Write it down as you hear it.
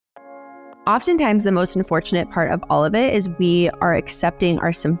Oftentimes, the most unfortunate part of all of it is we are accepting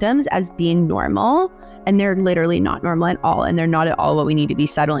our symptoms as being normal, and they're literally not normal at all, and they're not at all what we need to be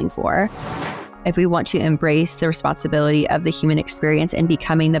settling for. If we want to embrace the responsibility of the human experience and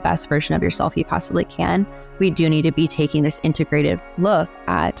becoming the best version of yourself you possibly can, we do need to be taking this integrated look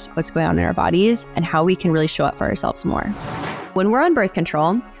at what's going on in our bodies and how we can really show up for ourselves more. When we're on birth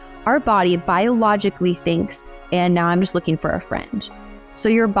control, our body biologically thinks, and now I'm just looking for a friend. So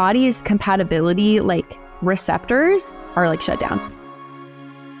your body's compatibility, receptors are shut down.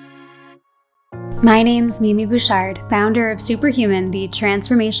 My name's Mimi Bouchard, founder of Superhuman, the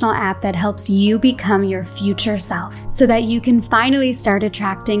transformational app that helps you become your future self so that you can finally start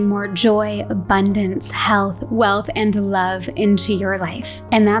attracting more joy, abundance, health, wealth, and love into your life.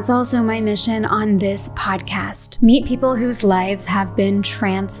 And that's also my mission on this podcast. Meet people whose lives have been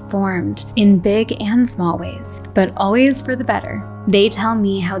transformed in big and small ways, but always for the better. They tell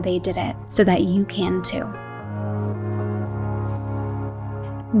me how they did it so that you can too.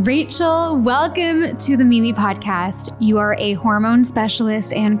 Rachel, welcome to the Mimi podcast. You are a hormone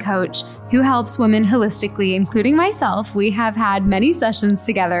specialist and coach who helps women holistically, including myself. We have had many sessions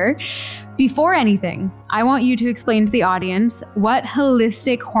together. Before anything, I want you to explain to the audience what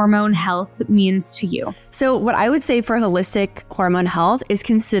holistic hormone health means to you. So what I would say for holistic hormone health is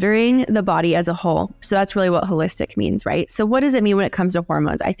considering the body as a whole. So that's really what holistic means, right? So what does it mean when it comes to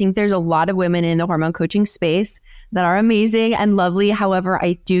hormones? I think there's a lot of women in the hormone coaching space that are amazing and lovely. However,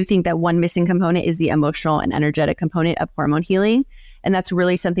 I do think that one missing component is the emotional and energetic component of hormone healing. And that's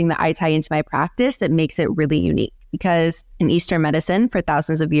really something that I tie into my practice that makes it really unique. Because in Eastern medicine, for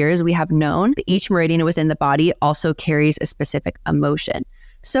thousands of years, we have known that each meridian within the body also carries a specific emotion.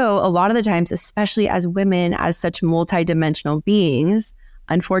 So a lot of the times, especially as women, as such multidimensional beings,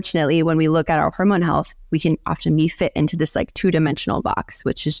 unfortunately, when we look at our hormone health, we can often be fit into this two-dimensional box,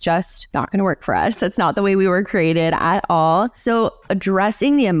 which is just not going to work for us. That's not the way we were created at all. So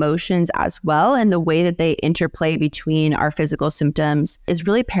addressing the emotions as well and the way that they interplay between our physical symptoms is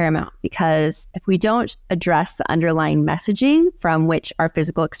really paramount, because if we don't address the underlying messaging from which our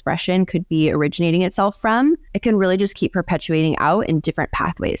physical expression could be originating itself from, it can really just keep perpetuating out in different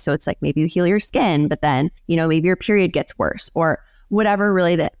pathways. So it's maybe you heal your skin, but then, maybe your period gets worse, or whatever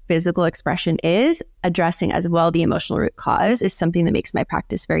really the physical expression is, addressing as well the emotional root cause is something that makes my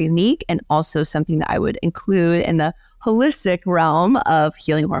practice very unique, and also something that I would include in the holistic realm of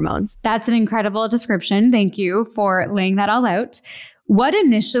healing hormones. That's an incredible description. Thank you for laying that all out. What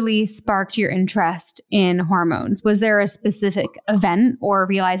initially sparked your interest in hormones? Was there a specific event or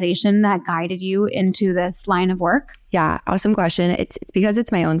realization that guided you into this line of work? Yeah, awesome question. It's because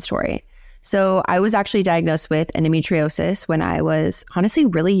it's my own story. So I was actually diagnosed with endometriosis when I was honestly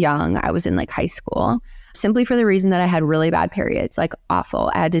really young. I was in high school, simply for the reason that I had really bad periods,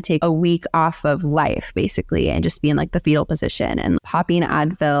 awful. I had to take a week off of life basically and just be in the fetal position and popping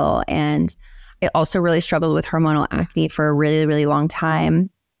Advil. And I also really struggled with hormonal acne for a really, really long time.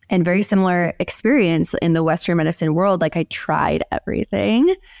 And very similar experience in the Western medicine world. I tried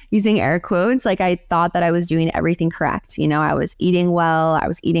everything, using air quotes. I thought that I was doing everything correct. I was eating well, I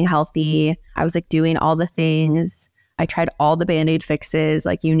was eating healthy. I was doing all the things. I tried all the Band-Aid fixes,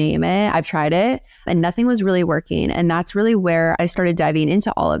 you name it. I've tried it and nothing was really working. And that's really where I started diving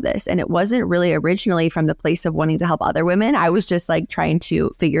into all of this. And it wasn't really originally from the place of wanting to help other women. I was just trying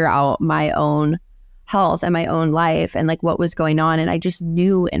to figure out my own health and my own life and what was going on. And I just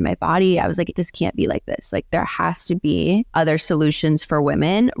knew in my body, I was this can't be like this. There has to be other solutions for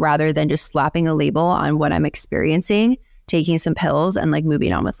women rather than just slapping a label on what I'm experiencing, taking some pills and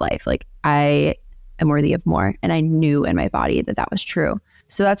moving on with life. I am worthy of more. And I knew in my body that that was true.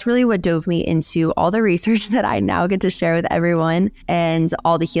 So that's really what dove me into all the research that I now get to share with everyone and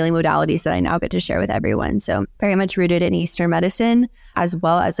all the healing modalities that I now get to share with everyone. So very much rooted in Eastern medicine, as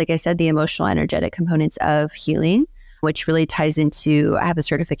well as, like I said, the emotional energetic components of healing, which really ties into, I have a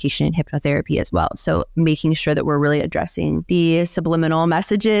certification in hypnotherapy as well. So making sure that we're really addressing the subliminal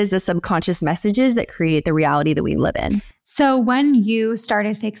messages, the subconscious messages that create the reality that we live in. So when you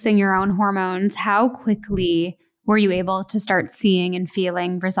started fixing your own hormones, how quickly were you able to start seeing and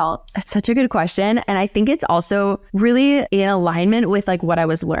feeling results? That's such a good question. And I think it's also really in alignment with what I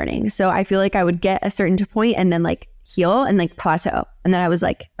was learning. So I feel I would get a certain point and then heal and plateau. And then I was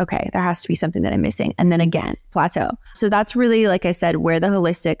okay, there has to be something that I'm missing. And then again, plateau. So that's really, like I said, where the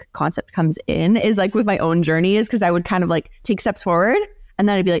holistic concept comes in is with my own journey is because I would kind of take steps forward. And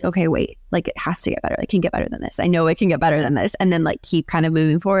then I'd be okay, wait, it has to get better. It can get better than this. I know it can get better than this. And then keep kind of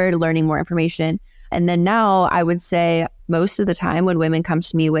moving forward, learning more information. And then now I would say most of the time when women come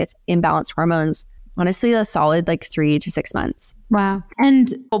to me with imbalanced hormones, honestly a solid like 3 to 6 months. Wow.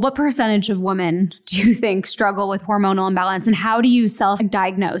 And what percentage of women do you think struggle with hormonal imbalance, and how do you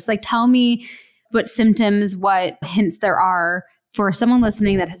self-diagnose? Like, tell me what symptoms, what hints there are for someone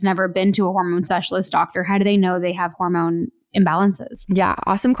listening that has never been to a hormone specialist doctor. How do they know they have hormone imbalances? Yeah,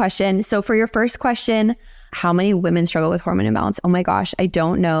 awesome question. So for your first question, how many women struggle with hormone imbalance? Oh my gosh, I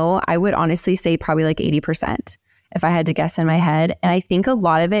don't know. I would honestly say probably like 80% if I had to guess in my head. And I think a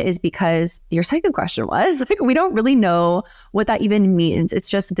lot of it is because your second question was like, we don't really know what that even means. It's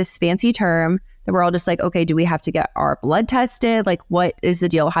just this fancy term that we're all just like, okay, do we have to get our blood tested? Like, what is the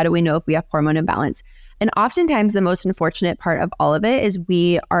deal? How do we know if we have hormone imbalance? And oftentimes the most unfortunate part of all of it is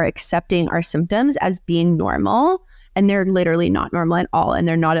we are accepting our symptoms as being normal, and they're literally not normal at all. And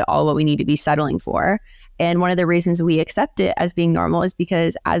they're not at all what we need to be settling for. And one of the reasons we accept it as being normal is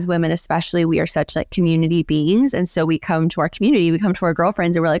because as women, especially, we are such like community beings. And so we come to our community, we come to our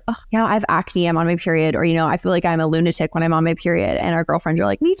girlfriends and we're like, oh, I have acne, I'm on my period. Or, I feel like I'm a lunatic when I'm on my period. And our girlfriends are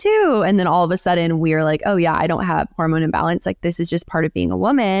like, me too. And then all of a sudden we're like, oh yeah, I don't have hormone imbalance. Like, this is just part of being a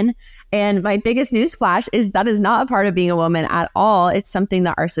woman. And my biggest news flash is that is not a part of being a woman at all. It's something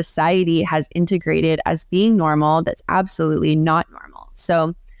that our society has integrated as being normal. That's absolutely not normal.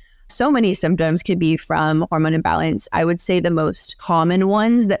 So many symptoms could be from hormone imbalance. I would say the most common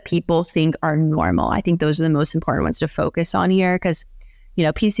ones that people think are normal. I think those are the most important ones to focus on here because,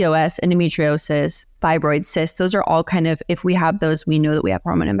 PCOS, endometriosis, fibroids, cysts, those are all kind of, if we have those, we know that we have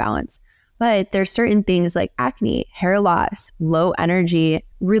hormone imbalance. But there's certain things like acne, hair loss, low energy,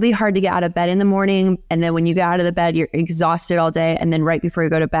 really hard to get out of bed in the morning. And then when you get out of the bed, you're exhausted all day. And then right before you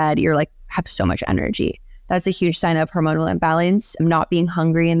go to bed, you're like, have so much energy. That's a huge sign of hormonal imbalance. Not being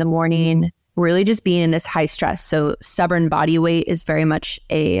hungry in the morning, really just being in this high stress. So stubborn body weight is very much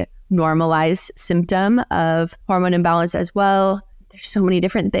a normalized symptom of hormone imbalance as well. There's so many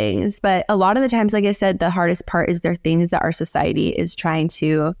different things. But a lot of the times, like I said, the hardest part is there are things that our society is trying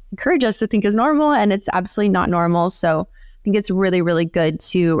to encourage us to think is normal, and it's absolutely not normal. So I think it's really, really good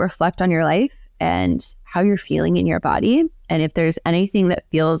to reflect on your life and how you're feeling in your body. And if there's anything that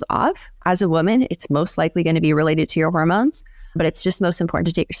feels off as a woman, it's most likely going to be related to your hormones. But it's just most important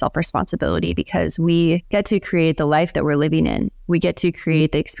to take your self-responsibility because we get to create the life that we're living in. We get to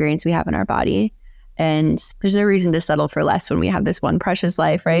create the experience we have in our body. And there's no reason to settle for less when we have this one precious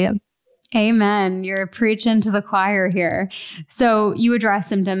life, right? Amen. You're preaching to the choir here. So you address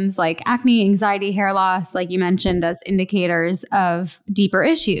symptoms like acne, anxiety, hair loss, like you mentioned, as indicators of deeper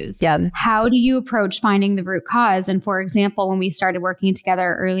issues. Yeah. How do you approach finding the root cause? And for example, when we started working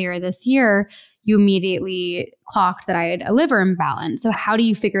together earlier this year, you immediately clocked that I had a liver imbalance. So how do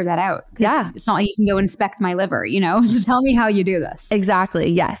you figure that out? Yeah. It's not like you can go inspect my liver, So tell me how you do this. Exactly.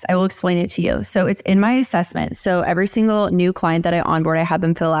 Yes. I will explain it to you. So it's in my assessment. So every single new client that I onboard, I have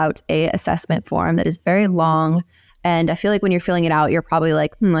them fill out a assessment form that is very long. And I feel like when you're filling it out, you're probably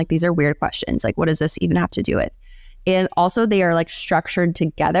like, these are weird questions. Like, what does this even have to do with? And also they are like structured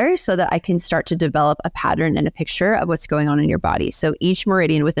together so that I can start to develop a pattern and a picture of what's going on in your body. So each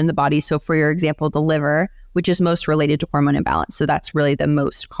meridian within the body. So for your example, the liver, which is most related to hormone imbalance. So that's really the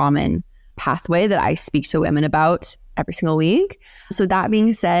most common pathway that I speak to women about every single week. So that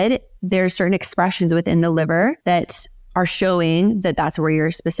being said, there's certain expressions within the liver that are showing that that's where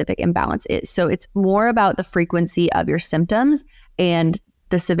your specific imbalance is. So it's more about the frequency of your symptoms and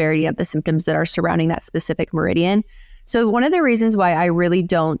the severity of the symptoms that are surrounding that specific meridian. So one of the reasons why I really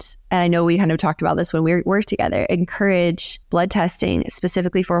don't, and I know we kind of talked about this when we worked together, encourage blood testing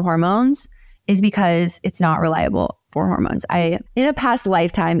specifically for hormones is because it's not reliable for hormones. I, in a past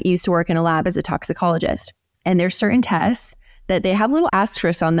lifetime, used to work in a lab as a toxicologist, and there's certain tests that they have little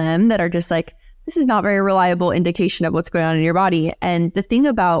asterisks on them that are just like, this is not very reliable indication of what's going on in your body. And the thing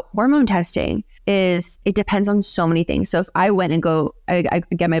about hormone testing is it depends on so many things. So if I went and I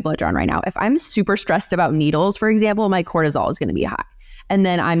get my blood drawn right now, if I'm super stressed about needles, for example, my cortisol is going to be high. And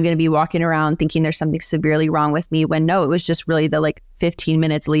then I'm going to be walking around thinking there's something severely wrong with me when no, it was just really the 15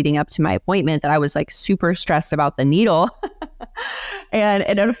 minutes leading up to my appointment that I was super stressed about the needle. And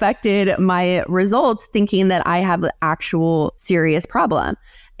it affected my results thinking that I have an actual serious problem.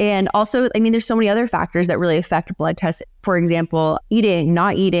 And also, there's so many other factors that really affect blood tests. For example, eating,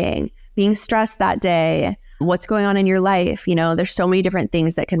 not eating, being stressed that day, what's going on in your life. There's so many different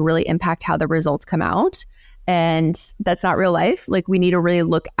things that can really impact how the results come out. And that's not real life. We need to really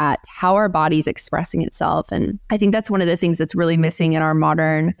look at how our body's expressing itself. And I think that's one of the things that's really missing in our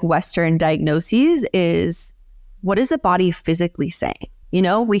modern Western diagnoses is what is the body physically saying?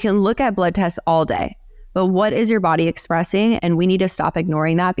 We can look at blood tests all day. But what is your body expressing? And we need to stop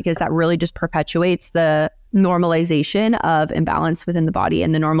ignoring that because that really just perpetuates the normalization of imbalance within the body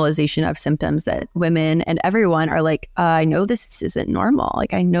and the normalization of symptoms that women and everyone are like, I know this isn't normal.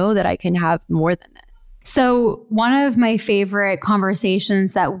 Like, I know that I can have more than this. So one of my favorite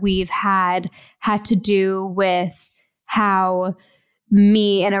conversations that we've had to do with how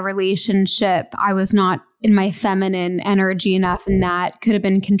me in a relationship, I was not in my feminine energy enough, and that could have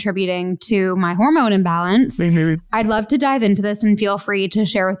been contributing to my hormone imbalance. Mm-hmm. I'd love to dive into this, and feel free to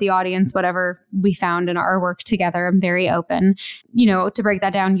share with the audience whatever we found in our work together. I'm very open. To break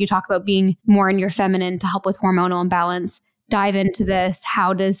that down, you talk about being more in your feminine to help with hormonal imbalance. Dive into this.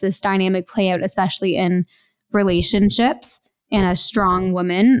 How does this dynamic play out, especially in relationships? And a strong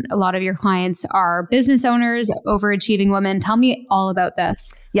woman, a lot of your clients are business owners, overachieving women. Tell me all about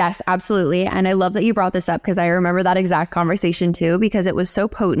this. Yes, absolutely. And I love that you brought this up, because I remember that exact conversation too, because it was so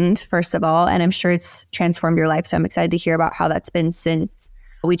potent, first of all, and I'm sure it's transformed your life. So I'm excited to hear about how that's been since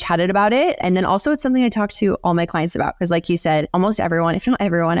we chatted about it. And then also it's something I talk to all my clients about, because like you said, almost everyone, if not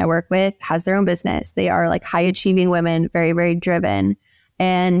everyone I work with, has their own business. They are like high achieving women, very, very driven.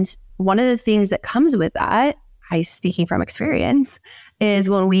 And one of the things that comes with that, speaking from experience, is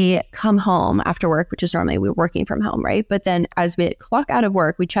when we come home after work, which is normally we're working from home, right? But then as we clock out of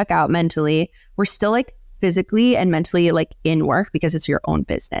work, we check out mentally, we're still like physically and mentally like in work, because it's your own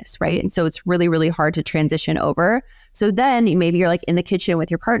business, right? And so it's really, really hard to transition over. So then maybe you're like in the kitchen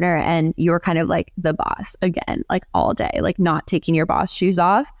with your partner and you're kind of like the boss again, like all day, like not taking your boss shoes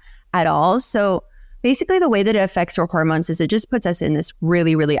off at all. So basically the way that it affects your hormones is it just puts us in this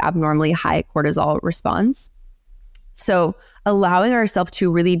really, really abnormally high cortisol response. So allowing ourselves to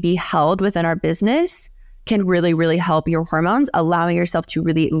really be held within our business can really, really help your hormones. Allowing yourself to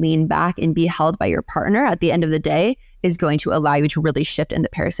really lean back and be held by your partner at the end of the day is going to allow you to really shift in the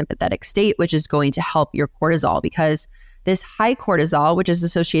parasympathetic state, which is going to help your cortisol, because this high cortisol, which is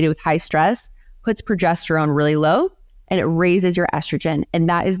associated with high stress, puts progesterone really low and it raises your estrogen. And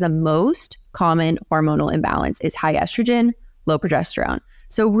that is the most common hormonal imbalance, is high estrogen, low progesterone.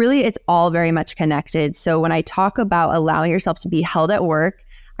 So really, it's all very much connected. So when I talk about allowing yourself to be held at work,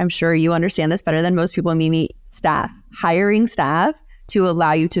 I'm sure you understand this better than most people. Mimi, hiring staff to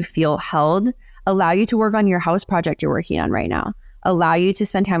allow you to feel held, allow you to work on your house project you're working on right now, allow you to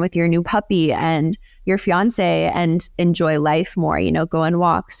spend time with your new puppy and your fiance and enjoy life more, go on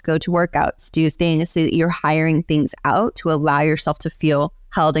walks, go to workouts, do things, so that you're hiring things out to allow yourself to feel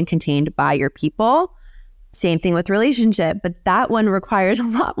held and contained by your people. Same thing with relationship, but that one requires a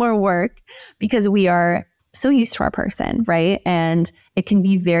lot more work, because we are so used to our person, right? And it can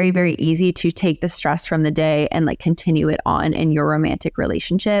be very, very easy to take the stress from the day and like continue it on in your romantic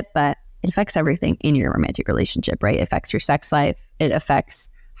relationship, but it affects everything in your romantic relationship, right? It affects your sex life. It affects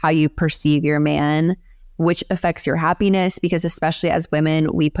how you perceive your man, which affects your happiness, because especially as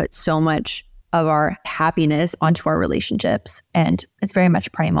women, we put so much of our happiness onto our relationships, and it's very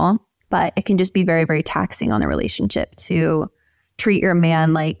much primal. But it can just be very, very taxing on the relationship to treat your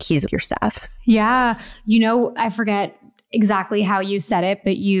man like he's your staff. Yeah. I forget exactly how you said it,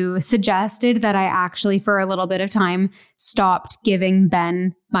 but you suggested that I actually, for a little bit of time, stopped giving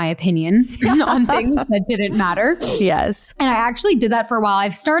Ben my opinion on things that didn't matter. Yes. And I actually did that for a while.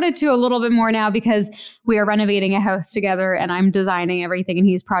 I've started to a little bit more now, because we are renovating a house together and I'm designing everything and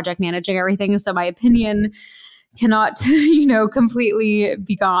he's project managing everything. So my opinion cannot, completely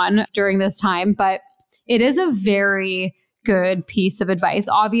be gone during this time, but it is a very good piece of advice.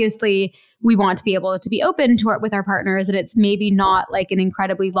 Obviously, we want to be able to be open to it with our partners, and it's maybe not like an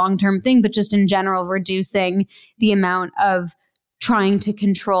incredibly long-term thing, but just in general, reducing the amount of trying to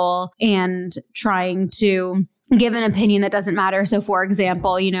control and trying to give an opinion that doesn't matter. So for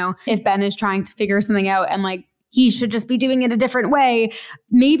example, if Ben is trying to figure something out and like, he should just be doing it a different way,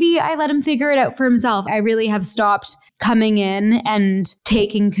 maybe I let him figure it out for himself. I really have stopped coming in and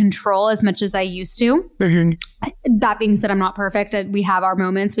taking control as much as I used to. Mm-hmm. That being said, I'm not perfect. We have our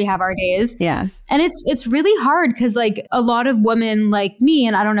moments, we have our days. Yeah. And it's really hard, because like a lot of women like me,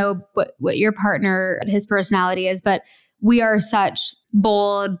 and I don't know what your partner, his personality is, but we are such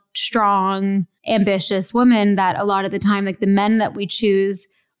bold, strong, ambitious women that a lot of the time, like the men that we choose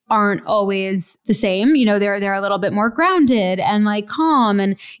aren't always the same. They're a little bit more grounded and like calm.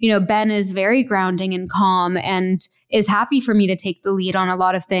 And, Ben is very grounding and calm and is happy for me to take the lead on a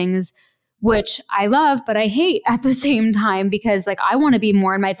lot of things, which I love, but I hate at the same time, because like I want to be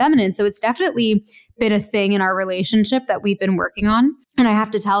more in my feminine. So it's definitely been a thing in our relationship that we've been working on. And I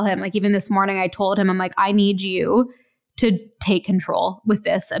have to tell him, like even this morning, I told him, I'm like, I need you to take control with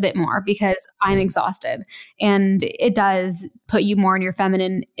this a bit more because I'm exhausted. And it does put you more in your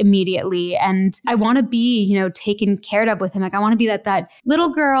feminine immediately. And I want to be, taken care of with him. Like I want to be that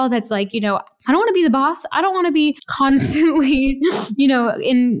little girl that's like, I don't want to be the boss. I don't want to be constantly,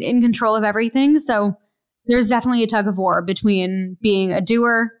 in control of everything. So there's definitely a tug of war between being a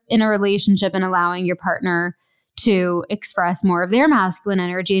doer in a relationship and allowing your partner to express more of their masculine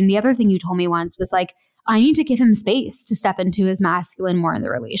energy. And the other thing you told me once was like, I need to give him space to step into his masculine more in the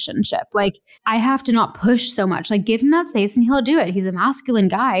relationship. Like I have to not push so much, like give him that space and he'll do it. He's a masculine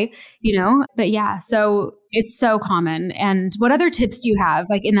guy, But yeah, so it's so common. And what other tips do you have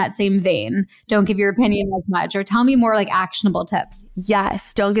like in that same vein? Don't give your opinion as much, or tell me more like actionable tips.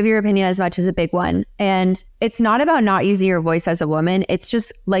 Yes. Don't give your opinion as much is a big one. And it's not about not using your voice as a woman. It's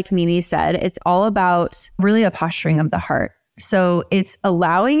just like Mimi said, it's all about really a posturing of the heart. So it's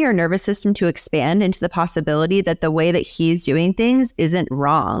allowing your nervous system to expand into the possibility that the way that he's doing things isn't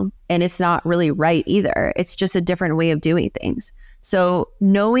wrong. And it's not really right either. It's just a different way of doing things. So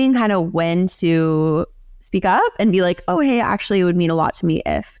knowing kind of when to speak up and be like, oh, hey, actually, it would mean a lot to me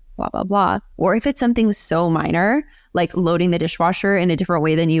if blah, blah, blah. Or if it's something so minor, like loading the dishwasher in a different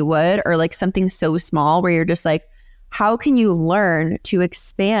way than you would, or like something so small where you're just like, how can you learn to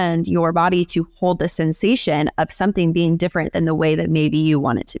expand your body to hold the sensation of something being different than the way that maybe you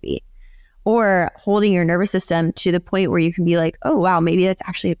want it to be? Or holding your nervous system to the point where you can be like, oh, wow, maybe that's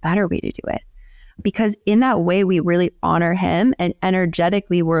actually a better way to do it. Because in that way, we really honor him and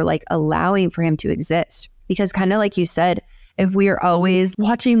energetically we're like allowing for him to exist. Because kind of like you said, if we are always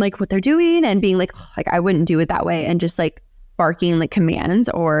watching like what they're doing and being like, oh, like I wouldn't do it that way and just like barking like commands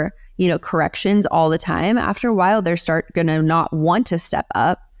or corrections all the time, after a while, they're gonna not want to step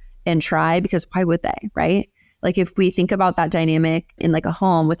up and try because why would they, right? Like if we think about that dynamic in like a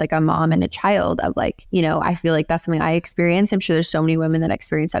home with like a mom and a child of like, I feel like that's something I experienced. I'm sure there's so many women that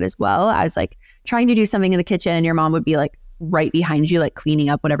experience that as well, as like trying to do something in the kitchen and your mom would be like right behind you, like cleaning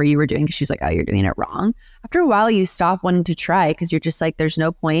up whatever you were doing because she's like, oh, you're doing it wrong. After a while, you stop wanting to try because you're just like, there's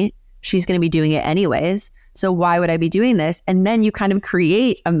no point. She's going to be doing it anyways. So why would I be doing this? And then you kind of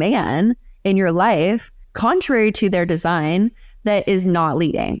create a man in your life, contrary to their design, that is not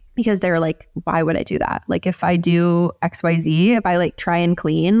leading because they're like, why would I do that? Like if I do XYZ, if I like try and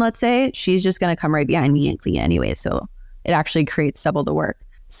clean, let's say, she's just going to come right behind me and clean anyway. So it actually creates double the work.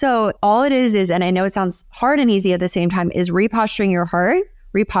 So all it is, and I know it sounds hard and easy at the same time, is reposturing your heart,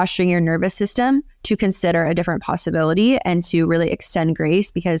 reposturing your nervous system to consider a different possibility and to really extend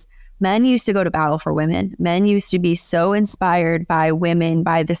grace, because men used to go to battle for women. Men used to be so inspired by women,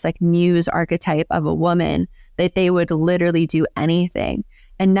 by this like muse archetype of a woman, that they would literally do anything.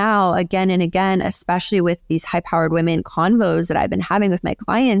 And now again and again, especially with these high-powered women convos that I've been having with my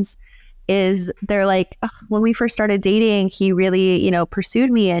clients, is they're like, when we first started dating, he really, pursued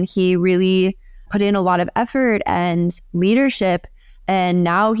me and he really put in a lot of effort and leadership. And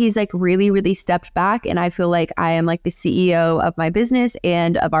now he's like really, really stepped back. And I feel like I am like the CEO of my business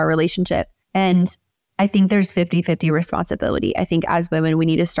and of our relationship. And I think there's 50-50 responsibility. I think as women, we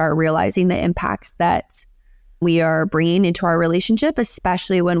need to start realizing the impacts that we are bringing into our relationship,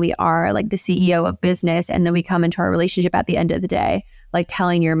 especially when we are like the CEO of business. And then we come into our relationship at the end of the day, like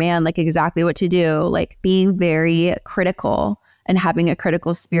telling your man like exactly what to do, like being very critical and having a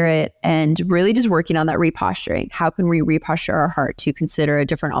critical spirit and really just working on that reposturing. How can we reposture our heart to consider a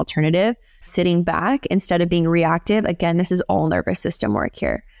different alternative? Sitting back instead of being reactive. Again, this is all nervous system work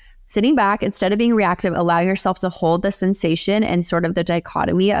here. Sitting back instead of being reactive, allowing yourself to hold the sensation and sort of the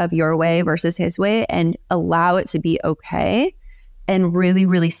dichotomy of your way versus his way and allow it to be okay. And really,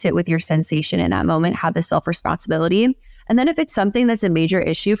 really sit with your sensation in that moment, have the self-responsibility. And then if it's something that's a major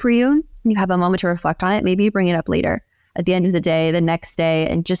issue for you, you have a moment to reflect on it, maybe bring it up later. At the end of the day, the next day,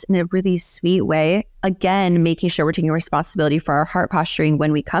 and just in a really sweet way, again, making sure we're taking responsibility for our heart posturing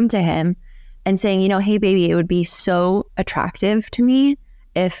when we come to him and saying, hey, baby, it would be so attractive to me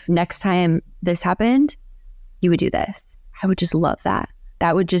if next time this happened, you would do this. I would just love that.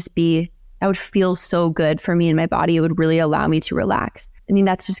 That would feel so good for me and my body. It would really allow me to relax. I mean,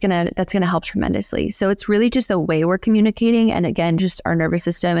 that's gonna help tremendously. So it's really just the way we're communicating, and again, just our nervous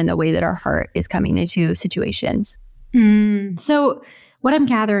system and the way that our heart is coming into situations. So what I'm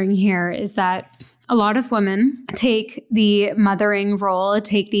gathering here is that a lot of women take the mothering role,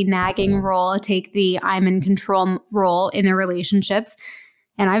 take the nagging role, take the I'm in control role in their relationships.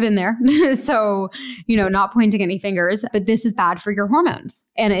 And I've been there. So, not pointing any fingers, but this is bad for your hormones.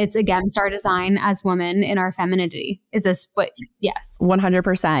 And it's against our design as women in our femininity. Is this what? Yes.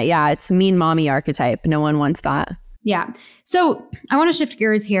 100%. Yeah. It's mean mommy archetype. No one wants that. Yeah. So I want to shift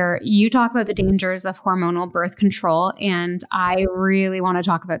gears here. You talk about the dangers of hormonal birth control, and I really want to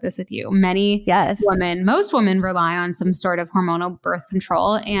talk about this with you. Most women rely on some sort of hormonal birth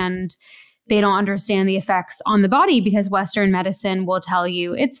control, and they don't understand the effects on the body because Western medicine will tell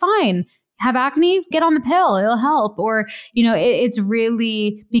you it's fine. Have acne? Get on the pill. It'll help. Or, it's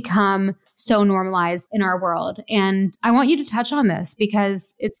really become so normalized in our world. And I want you to touch on this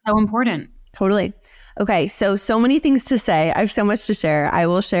because it's so important. Totally. Okay, so many things to say. I have so much to share. I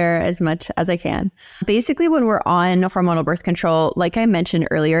will share as much as I can. Basically, when we're on hormonal birth control, like I mentioned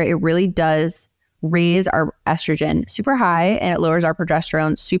earlier, it really does raise our estrogen super high and it lowers our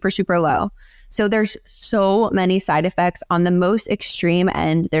progesterone super, super low. So there's so many side effects. On the most extreme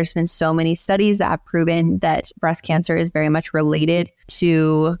end, there's been so many studies that have proven that breast cancer is very much related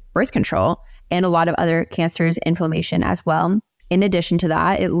to birth control and a lot of other cancers, inflammation as well. In addition to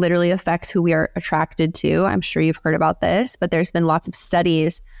that, it literally affects who we are attracted to. I'm sure you've heard about this, but there's been lots of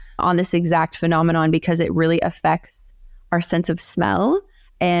studies on this exact phenomenon because it really affects our sense of smell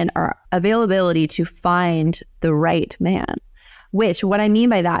and our availability to find the right man. Which what I mean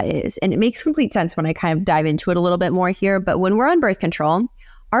by that is, and it makes complete sense when I kind of dive into it a little bit more here, but when we're on birth control,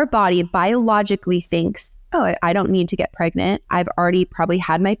 our body biologically thinks, oh, I don't need to get pregnant. I've already probably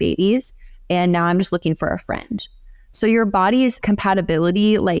had my babies and now I'm just looking for a friend. So your body's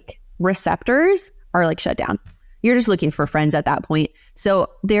compatibility, like receptors are like shut down. You're just looking for friends at that point. So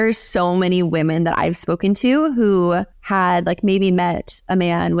there's so many women that I've spoken to who had like maybe met a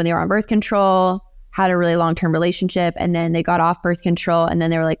man when they were on birth control, had a really long-term relationship, and then they got off birth control and then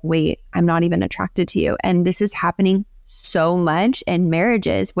they were like, wait, I'm not even attracted to you. And this is happening so much in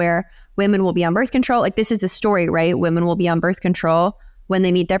marriages where women will be on birth control. Like this is the story, right? Women will be on birth control when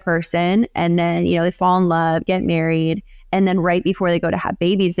they meet their person and then, they fall in love, get married. And then right before they go to have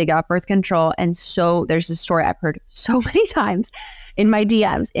babies, they got birth control. And so there's a story I've heard so many times in my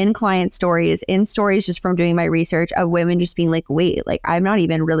DMs, in client stories, in stories just from doing my research of women just being like, wait, like I'm not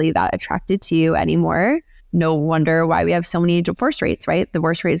even really that attracted to you anymore. No wonder why we have so many divorce rates, right? The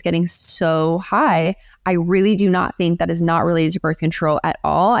divorce rate is getting so high. I really do not think that is not related to birth control at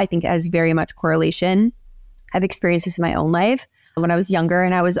all. I think it has very much correlation. I've experienced this in my own life. When I was younger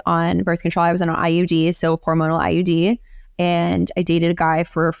and I was on birth control, I was on an IUD, so hormonal IUD. And I dated a guy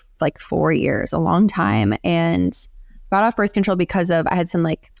for like 4 years, a long time, and got off birth control because of I had some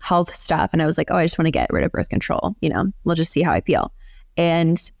like health stuff. And I was like, oh, I just want to get rid of birth control. We'll just see how I feel.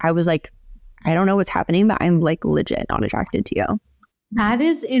 And I was like, I don't know what's happening, but I'm like legit not attracted to you. That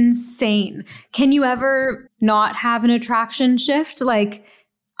is insane. Can you ever not have an attraction shift? Like,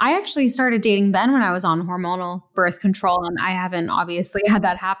 I actually started dating Ben when I was on hormonal birth control, and I haven't obviously had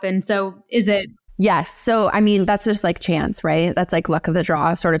that happen. So is it? Yes. So, I mean, that's just like chance, right? That's like luck of the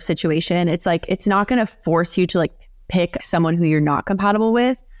draw sort of situation. It's like, it's not going to force you to like pick someone who you're not compatible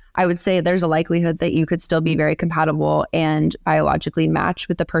with. I would say there's a likelihood that you could still be very compatible and biologically match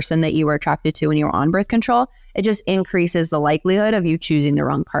with the person that you were attracted to when you were on birth control. It just increases the likelihood of you choosing the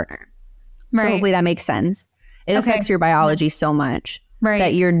wrong partner. Right. So hopefully that makes sense. It affects your biology so much. Right.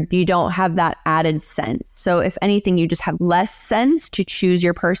 That you don't have that added sense. So if anything, you just have less sense to choose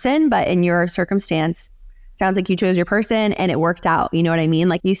your person. But in your circumstance, sounds like you chose your person and it worked out. You know what I mean?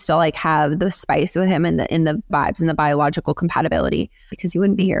 Like you still like have the spice with him and the vibes and the biological compatibility, because you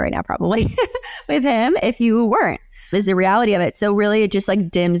wouldn't be here right now probably with him if you weren't, is the reality of it. So really it just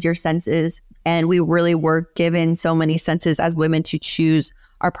like dims your senses. And we really were given so many senses as women to choose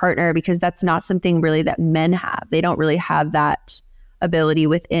our partner, because that's not something really that men have. They don't really have that ability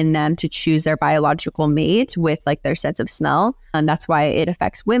within them to choose their biological mate with like their sense of smell. And that's why it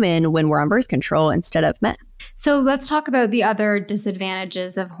affects women when we're on birth control instead of men. So let's talk about the other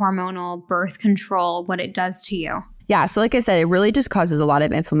disadvantages of hormonal birth control, what it does to you. Yeah. So like I said, it really just causes a lot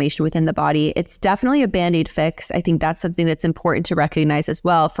of inflammation within the body. It's definitely a Band-Aid fix. I think that's something that's important to recognize as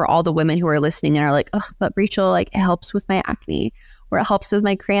well for all the women who are listening and are like, oh, but Rachel, like it helps with my acne or it helps with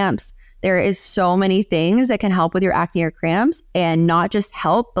my cramps. There is so many things that can help with your acne or cramps, and not just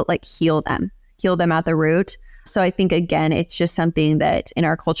help, but like heal them at the root. So I think, again, it's just something that in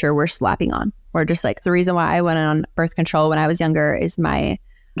our culture we're slapping on. We're just like, the reason why I went on birth control when I was younger is my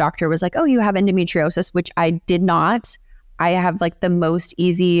doctor was like, oh, you have endometriosis, which I did not. I have like the most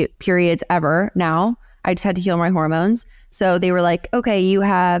easy periods ever now. I just had to heal my hormones. So they were like, okay, you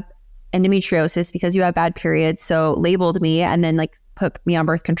have endometriosis because you have bad periods. So labeled me and then like put me on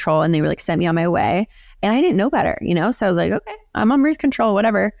birth control, and they were like sent me on my way. And I didn't know better, So I was like, okay, I'm on birth control,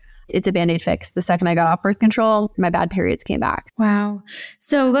 whatever. It's a Band-Aid fix. The second I got off birth control, my bad periods came back. Wow.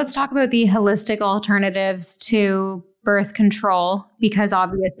 So let's talk about the holistic alternatives to birth control, because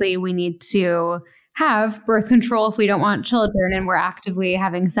obviously we need to have birth control if we don't want children and we're actively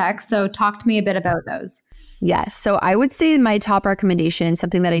having sex. So talk to me a bit about those. Yes. So I would say my top recommendation,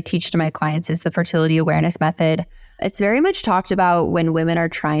 something that I teach to my clients, is the fertility awareness method. It's very much talked about when women are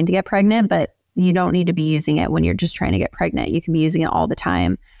trying to get pregnant, but you don't need to be using it when you're just trying to get pregnant. You can be using it all the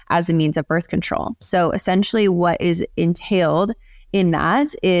time as a means of birth control. So essentially what is entailed in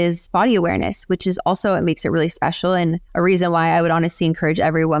that is body awareness, which is also, it makes it really special, and a reason why I would honestly encourage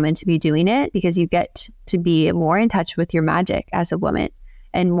every woman to be doing it, because you get to be more in touch with your magic as a woman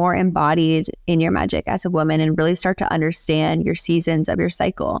and more embodied in your magic as a woman, and really start to understand your seasons of your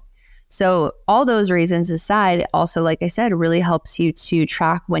cycle. So all those reasons aside, also, like I said, really helps you to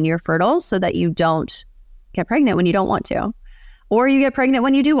track when you're fertile so that you don't get pregnant when you don't want to, or you get pregnant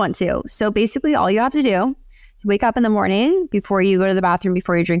when you do want to. So basically all you have to do is wake up in the morning before you go to the bathroom,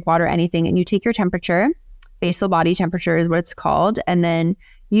 before you drink water, anything, and you take your temperature. Basal body temperature is what it's called. And then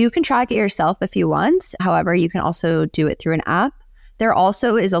you can track it yourself if you want. However, you can also do it through an app. There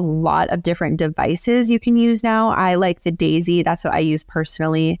also is a lot of different devices you can use now. I like the Daisy. That's what I use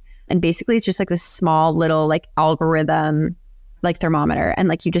personally. And basically it's just like this small little like algorithm, like thermometer. And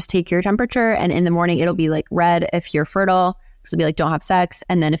like you just take your temperature, and in the morning it'll be like red if you're fertile. So it'll be like, don't have sex.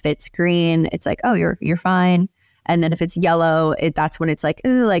 And then if it's green, it's like, oh, you're fine. And then if it's yellow, that's when it's like,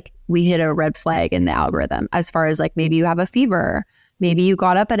 ooh, like we hit a red flag in the algorithm, as far as like maybe you have a fever, maybe you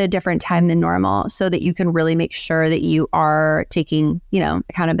got up at a different time than normal, so that you can really make sure that you are taking,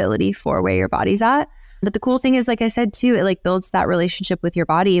 accountability for where your body's at. But the cool thing is, like I said too, it like builds that relationship with your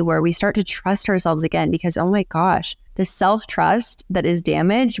body where we start to trust ourselves again, because oh my gosh, the self-trust that is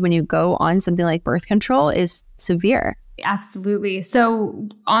damaged when you go on something like birth control is severe. Absolutely. So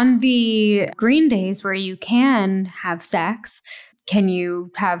on the green days where you can have sex, can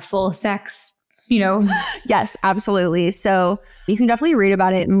you have full sex, Yes, absolutely. So you can definitely read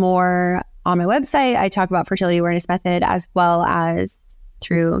about it more on my website. I talk about fertility awareness method as well as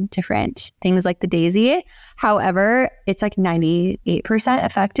through different things like the Daisy. However, it's like 98%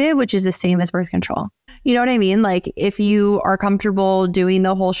 effective, which is the same as birth control. You know what I mean? Like if you are comfortable doing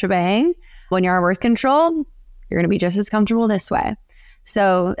the whole shebang when you're on birth control, you're going to be just as comfortable this way.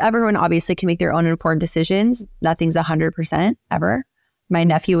 So everyone obviously can make their own informed decisions. Nothing's 100% ever. My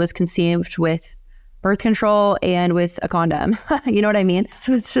nephew was conceived with birth control and with a condom. You know what I mean?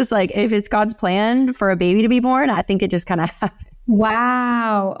 So it's just like, if it's God's plan for a baby to be born, I think it just kind of happens.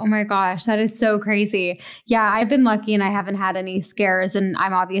 Wow. Oh my gosh. That is so crazy. Yeah. I've been lucky and I haven't had any scares, and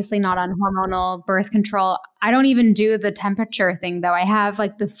I'm obviously not on hormonal birth control. I don't even do the temperature thing though. I have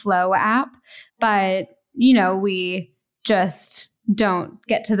like the Flow app, but we just don't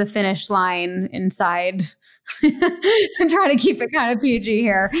get to the finish line inside. I'm trying to keep it kind of PG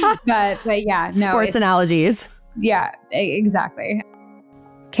here, but yeah, no. Sports analogies. Yeah, exactly.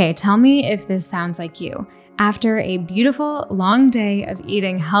 Okay, tell me if this sounds like you. After a beautiful long day of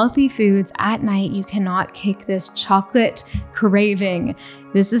eating healthy foods at night, you cannot kick this chocolate craving.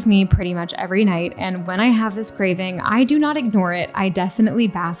 This is me pretty much every night. And when I have this craving, I do not ignore it. I definitely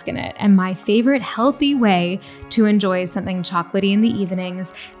bask in it. And my favorite healthy way to enjoy something chocolatey in the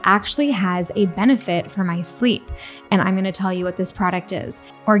evenings actually has a benefit for my sleep. And I'm going to tell you what this product is.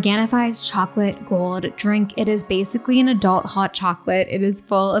 Organifi's Chocolate Gold Drink. It is basically an adult hot chocolate. It is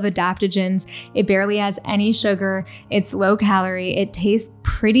full of adaptogens. It barely has any sugar. It's low calorie. It tastes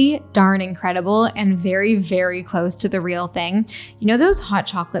pretty darn incredible and very, very close to the real thing. You know those hot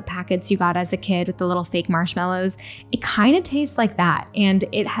chocolate packets you got as a kid with the little fake marshmallows? It kind of tastes like that. And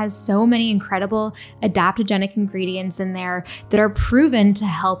it has so many incredible adaptogenic ingredients in there that are proven to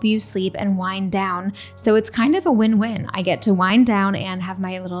help you sleep and wind down. So it's kind of a win-win. I get to wind down and have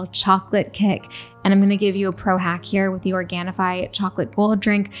my little chocolate kick. And I'm going to give you a pro hack here with the Organifi Chocolate Gold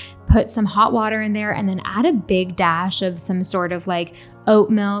Drink. Put some hot water in there and then add a big dash of some sort of like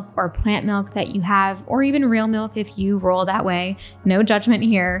oat milk or plant milk that you have, or even real milk if you roll that way. No judgment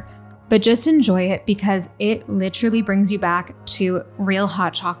here. But just enjoy it because it literally brings you back to real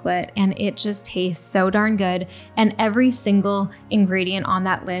hot chocolate, and it just tastes so darn good. And every single ingredient on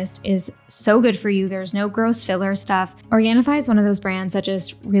that list is so good for you. There's no gross filler stuff. Organifi is one of those brands that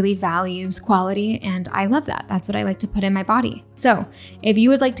just really values quality, and I love that. That's what I like to put in my body. So if you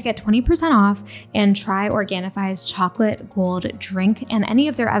would like to get 20% off and try Organifi's Chocolate Gold Drink and any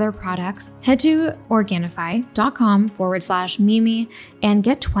of their other products, head to Organifi.com/Mimi and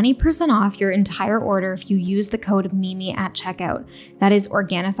get 20% 20% off your entire order if you use the code MIMI at checkout. That is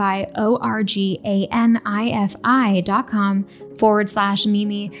Organifi,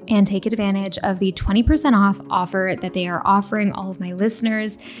 ORGANIFI.com/Mimi, and take advantage of the 20% off offer that they are offering all of my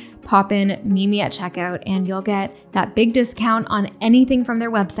listeners. Pop in Mimi at checkout and you'll get that big discount on anything from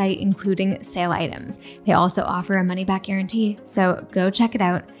their website, including sale items. They also offer a money-back guarantee, so go check it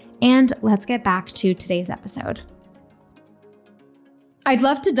out. And let's get back to today's episode. I'd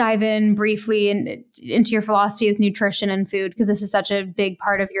love to dive in briefly into your philosophy with nutrition and food, because this is such a big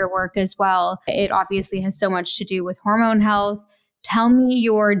part of your work as well. It obviously has so much to do with hormone health. Tell me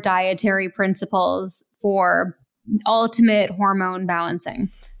your dietary principles for ultimate hormone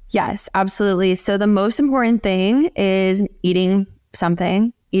balancing. Yes, absolutely. So the most important thing is eating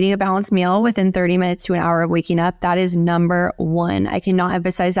a balanced meal within 30 minutes to an hour of waking up. That is number one. I cannot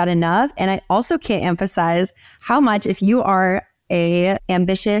emphasize that enough. And I also can't emphasize how much, if you are a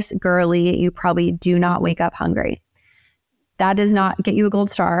ambitious girly, you probably do not wake up hungry. That does not get you a gold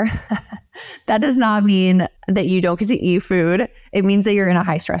star. That does not mean that you don't get to eat food. It means that you're in a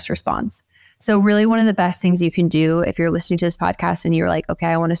high stress response. So really one of the best things you can do if you're listening to this podcast and you're like, okay,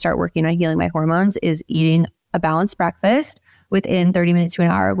 I want to start working on healing my hormones, is eating a balanced breakfast within 30 minutes to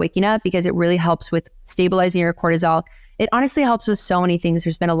an hour of waking up, because it really helps with stabilizing your cortisol. It honestly helps with so many things.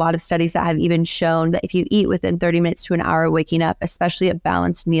 There's been a lot of studies that have even shown that if you eat within 30 minutes to an hour of waking up, especially a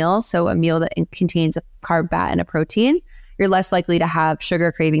balanced meal, so a meal that contains a carb, fat, and a protein, you're less likely to have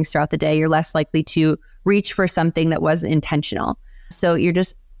sugar cravings throughout the day. You're less likely to reach for something that wasn't intentional. So you're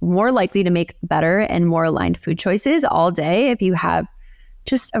just more likely to make better and more aligned food choices all day if you have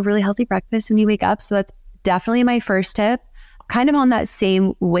just a really healthy breakfast when you wake up. So that's definitely my first tip. Kind of on that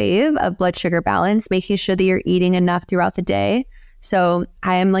same wave of blood sugar balance, making sure that you're eating enough throughout the day. So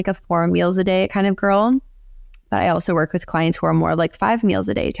I am like a 4 meals a day kind of girl, but I also work with clients who are more like 5 meals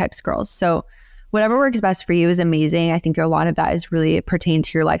a day types girls. So whatever works best for you is amazing. I think a lot of that is really pertained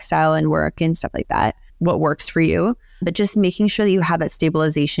to your lifestyle and work and stuff like that, what works for you. But just making sure that you have that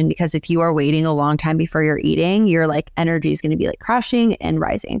stabilization, because if you are waiting a long time before you're eating, your like energy is going to be like crashing and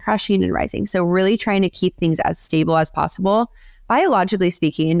rising, crashing and rising. So really trying to keep things as stable as possible. Biologically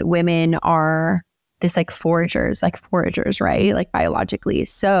speaking, women are this like foragers, right? Like biologically.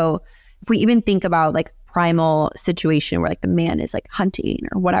 So if we even think about like primal situation where like the man is like hunting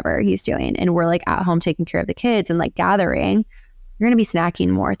or whatever he's doing, and we're like at home taking care of the kids and like gathering, you're going to be snacking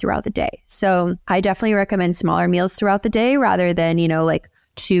more throughout the day. So I definitely recommend smaller meals throughout the day rather than, like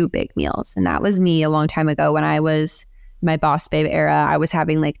 2 big meals. And that was me a long time ago when I was my boss babe era. I was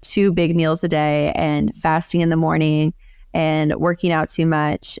having like 2 big meals a day and fasting in the morning and working out too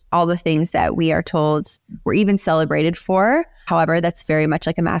much, all the things that we are told we're even celebrated for. However, that's very much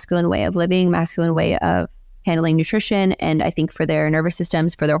like a masculine way of living, masculine way of handling nutrition. And I think for their nervous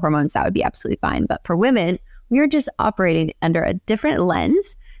systems, for their hormones, that would be absolutely fine. But for women, we're just operating under a different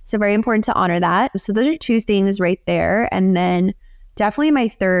lens. So very important to honor that. So those are 2 things right there. And then definitely my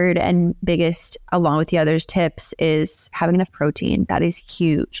third and biggest, along with the others, tips is having enough protein. That is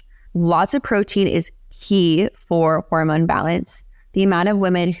huge. Lots of protein is key for hormone balance. The amount of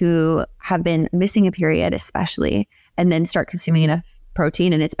women who have been missing a period, especially, and then start consuming enough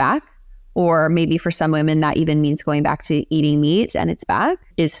protein and it's back, or maybe for some women that even means going back to eating meat and it's back,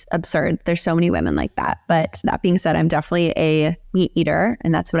 is absurd. There's so many women like that. But that being said, I'm definitely a meat eater,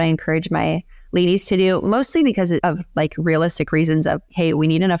 and that's what I encourage my ladies to do, mostly because of like realistic reasons of, hey, we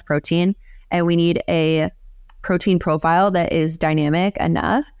need enough protein and we need a protein profile that is dynamic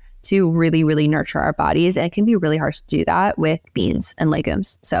enough to really, really nurture our bodies. And it can be really hard to do that with beans and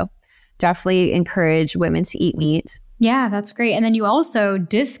legumes. So definitely encourage women to eat meat. Yeah, that's great. And then you also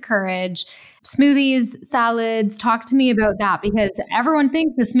discourage smoothies, salads. Talk to me about that, because everyone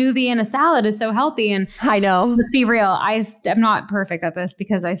thinks a smoothie and a salad is so healthy. And I know. Let's be real. I'm not perfect at this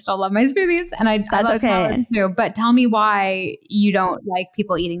because I still love my smoothies, and I love salads too. But tell me why you don't like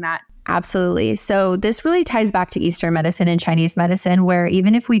people eating that. Absolutely. So this really ties back to Eastern medicine and Chinese medicine, where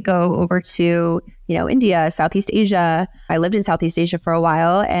even if we go over to, India, Southeast Asia, I lived in Southeast Asia for a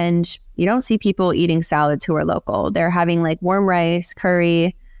while, and you don't see people eating salads who are local. They're having like warm rice,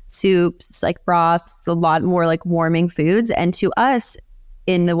 curry, soups, like broths, a lot more like warming foods. And to us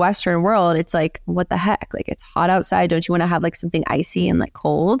in the Western world, it's like, what the heck? Like, it's hot outside. Don't you want to have like something icy and like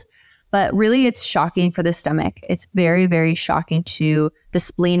cold? But really, it's shocking for the stomach. It's very, very shocking to the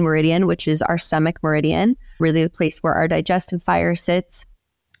spleen meridian, which is our stomach meridian, really the place where our digestive fire sits.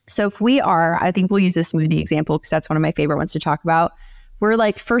 So if we are, I think we'll use this smoothie example because that's one of my favorite ones to talk about. We're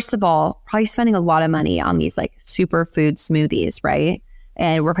like, first of all, probably spending a lot of money on these like superfood smoothies, right?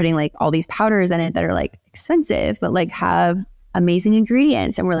 And we're putting like all these powders in it that are like expensive, but like have amazing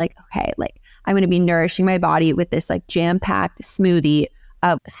ingredients. And we're like, okay, like I'm going to be nourishing my body with this like jam-packed smoothie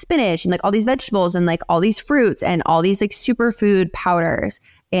of spinach and like all these vegetables and like all these fruits and all these like superfood powders.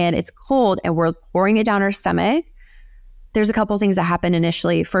 And it's cold and we're pouring it down our stomach. There's a couple of things that happen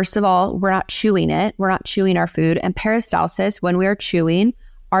initially. First of all, we're not chewing it. We're not chewing our food. And peristalsis, when we are chewing,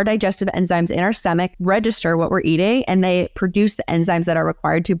 our digestive enzymes in our stomach register what we're eating and they produce the enzymes that are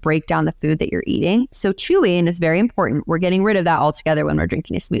required to break down the food that you're eating. So chewing is very important. We're getting rid of that altogether when we're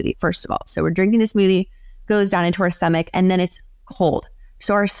drinking a smoothie, first of all. So we're drinking the smoothie, goes down into our stomach, and then it's cold.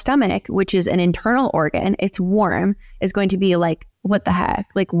 So our stomach, which is an internal organ, it's warm, is going to be like, what the heck?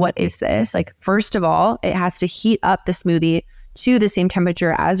 Like, what is this? Like, first of all, it has to heat up the smoothie to the same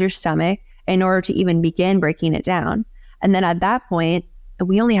temperature as your stomach in order to even begin breaking it down. And then at that point,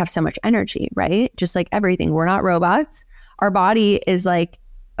 we only have so much energy, right? Just like everything. We're not robots. Our body is like,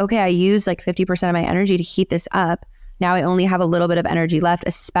 okay, I use like 50% of my energy to heat this up. Now I only have a little bit of energy left,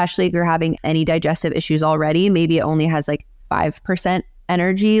 especially if you're having any digestive issues already. Maybe it only has like 5%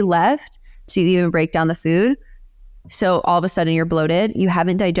 energy left to even break down the food. So all of a sudden you're bloated. You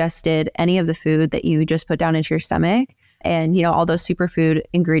haven't digested any of the food that you just put down into your stomach. And, you know, all those superfood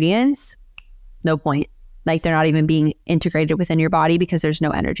ingredients, no point. Like they're not even being integrated within your body because there's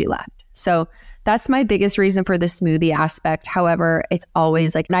no energy left. So that's my biggest reason for the smoothie aspect. However, it's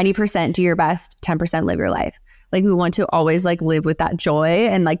always like 90% do your best, 10% live your life. Like we want to always like live with that joy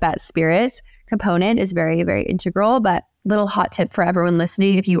and like that spirit component is very, very integral. But little hot tip for everyone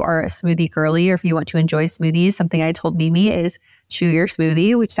listening, if you are a smoothie girly or if you want to enjoy smoothies, something I told Mimi is chew your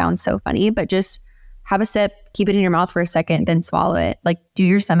smoothie, which sounds so funny, but just have a sip, keep it in your mouth for a second, then swallow it. Like do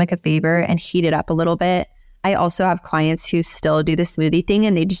your stomach a favor and heat it up a little bit. I also have clients who still do the smoothie thing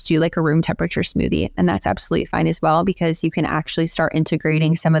and they just do like a room temperature smoothie. And that's absolutely fine as well because you can actually start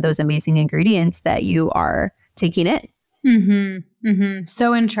integrating some of those amazing ingredients that you are taking in.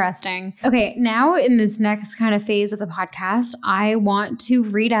 So interesting. Okay, now in this next kind of phase of the podcast, I want to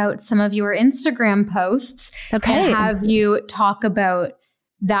read out some of your Instagram posts and have you talk about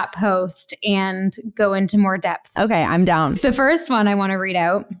that post and go into more depth. Okay, I'm down. The first one I want to read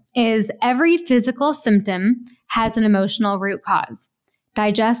out is every physical symptom has an emotional root cause.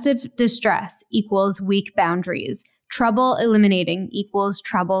 Digestive distress equals weak boundaries. Trouble eliminating equals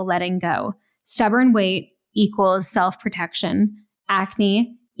trouble letting go. Stubborn weight equals self-protection.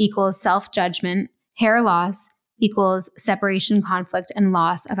 Acne equals self-judgment. Hair loss equals separation, conflict, and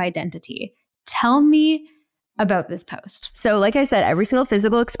loss of identity. Tell me about this post. So like I said, every single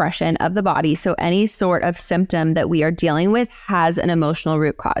physical expression of the body, so any sort of symptom that we are dealing with has an emotional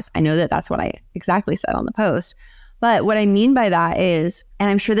root cause. I know that that's what I exactly said on the post. But what I mean by that is,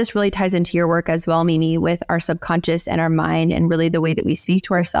 and I'm sure this really ties into your work as well, Mimi, with our subconscious and our mind and really the way that we speak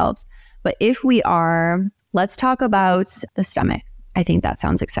to ourselves. But if we are, let's talk about the stomach. I think that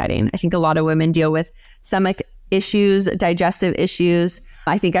sounds exciting. I think a lot of women deal with stomach issues, digestive issues.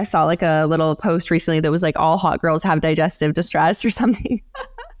 I think I saw like a little post recently that was like all hot girls have digestive distress or something.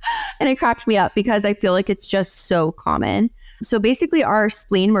 And it cracked me up because I feel like it's just so common. So basically our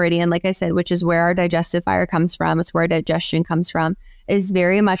spleen meridian, like I said, which is where our digestive fire comes from, it's where digestion comes from, is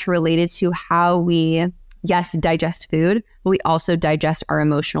very much related to how we, yes, digest food, but we also digest our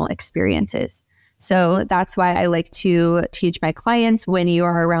emotional experiences. So that's why I like to teach my clients when you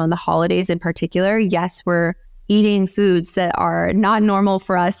are around the holidays in particular, yes, we're eating foods that are not normal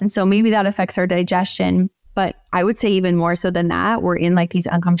for us. And so maybe that affects our digestion. But I would say even more so than that, we're in like these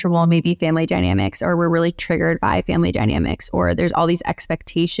uncomfortable maybe family dynamics, or we're really triggered by family dynamics, or there's all these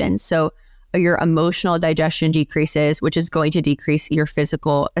expectations. So your emotional digestion decreases, which is going to decrease your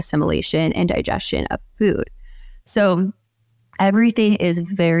physical assimilation and digestion of food. So everything is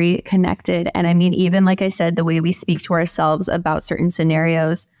very connected. And I mean, even like I said, the way we speak to ourselves about certain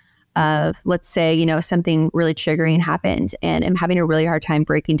scenarios of, let's say, you know, something really triggering happened and I'm having a really hard time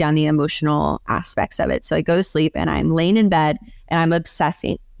breaking down the emotional aspects of it. So I go to sleep and I'm laying in bed and I'm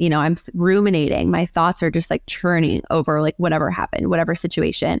obsessing, you know, I'm ruminating. My thoughts are just like churning over like whatever happened, whatever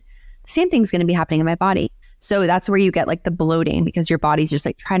situation. The same thing's going to be happening in my body. So that's where you get like the bloating because your body's just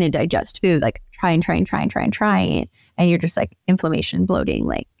like trying to digest food, like trying. And you're just like inflammation, bloating,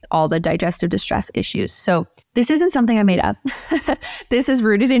 like all the digestive distress issues. So this isn't something I made up. This is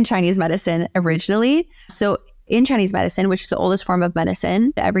rooted in Chinese medicine originally. So in Chinese medicine, which is the oldest form of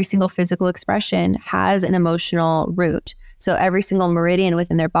medicine, every single physical expression has an emotional root. So every single meridian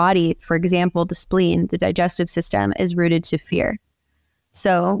within their body, for example, the spleen, the digestive system, is rooted to fear.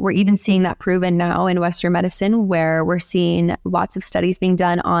 So we're even seeing that proven now in Western medicine, where we're seeing lots of studies being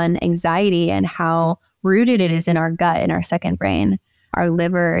done on anxiety and how rooted it is in our gut, in our second brain. Our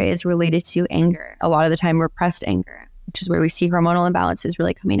liver is related to anger, a lot of the time repressed anger. which is where we see hormonal imbalances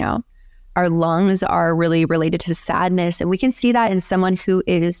really coming out. Our lungs are really related to sadness. And we can see that in someone who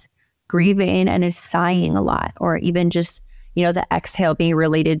is grieving and is sighing a lot, or even just, the exhale being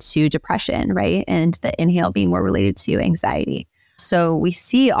related to depression, right? And the inhale being more related to anxiety. So we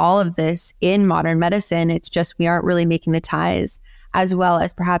see all of this in modern medicine. It's just we aren't really making the ties as well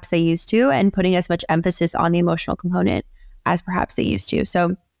as perhaps they used to, and putting as much emphasis on the emotional component as perhaps they used to.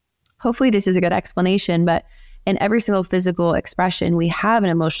 So hopefully this is a good explanation, but in every single physical expression, we have an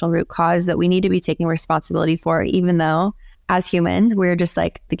emotional root cause that we need to be taking responsibility for, even though as humans, we're just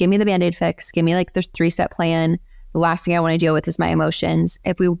like, give me the Band-Aid fix, give me like the 3-step plan. The last thing I want to deal with is my emotions.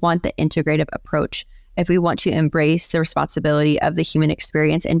 If we want the integrative approach, if we want to embrace the responsibility of the human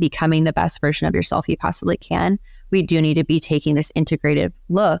experience and becoming the best version of yourself you possibly can, we do need to be taking this integrative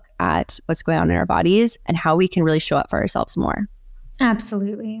look at what's going on in our bodies and how we can really show up for ourselves more.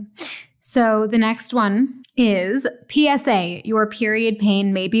 Absolutely. So the next one is PSA, your period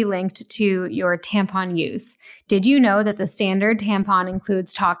pain may be linked to your tampon use. Did you know that the standard tampon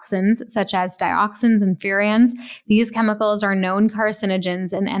includes toxins such as dioxins and furans? These chemicals are known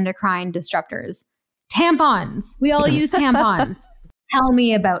carcinogens and endocrine disruptors. Tampons. We all use tampons. Tell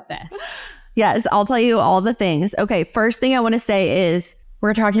me about this. Yes, I'll tell you all the things. Okay, first thing I want to say is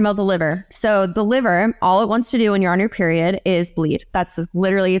we're talking about the liver. So the liver, all it wants to do when you're on your period is bleed. That's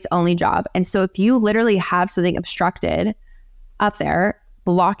literally its only job. And so if you literally have something obstructed up there,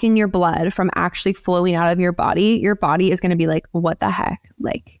 blocking your blood from actually flowing out of your body is going to be like, what the heck?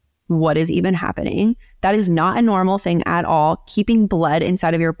 Like, what is even happening? That is not a normal thing at all. Keeping blood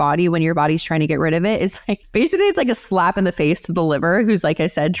inside of your body when your body's trying to get rid of it is like, basically it's like a slap in the face to the liver, who's, like I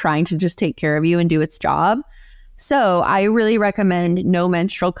said, trying to just take care of you and do its job. So I really recommend no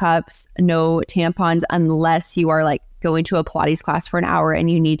menstrual cups, no tampons, unless you are like going to a Pilates class for an hour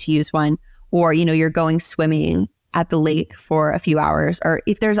and you need to use one, or, you're going swimming at the lake for a few hours, or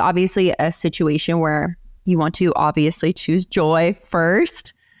if there's obviously a situation where you want to obviously choose joy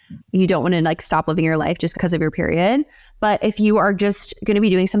first. You don't want to like stop living your life just because of your period. But if you are just going to be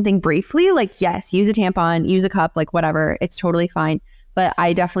doing something briefly, like, yes, use a tampon, use a cup, like whatever, it's totally fine. But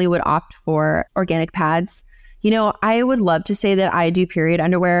I definitely would opt for organic pads. I would love to say that I do period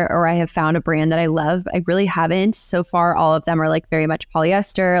underwear, or I have found a brand that I love, but I really haven't. So far, all of them are like very much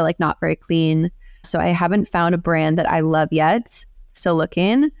polyester, like not very clean. So I haven't found a brand that I love yet. Still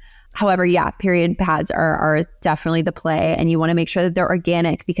looking. However, yeah, period pads are definitely the play, and you want to make sure that they're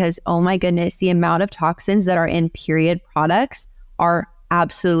organic, because oh my goodness, the amount of toxins that are in period products are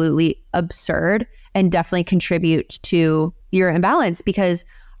absolutely absurd and definitely contribute to your imbalance, because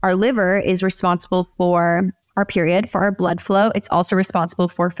our liver is responsible for our period, for our blood flow. It's also responsible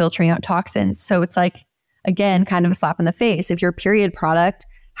for filtering out toxins. So it's like, again, kind of a slap in the face. If your period product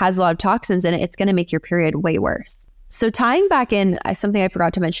has a lot of toxins in it, it's going to make your period way worse. So tying back in, something I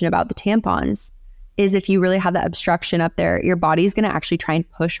forgot to mention about the tampons is if you really have that obstruction up there, your body's going to actually try and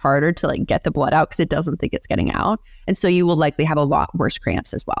push harder to like get the blood out because it doesn't think it's getting out. And so you will likely have a lot worse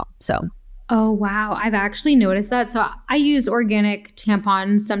cramps as well. So. Oh, wow. I've actually noticed that. So I use organic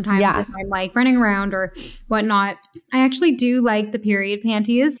tampons sometimes if I'm like running around or whatnot. I actually do like the period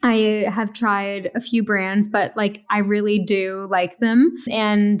panties. I have tried a few brands, but like I really do like them.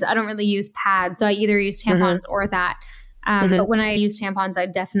 And I don't really use pads. So I either use tampons or that. But when I use tampons, I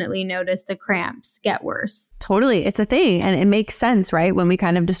definitely notice the cramps get worse. Totally. It's a thing. And it makes sense, right? When we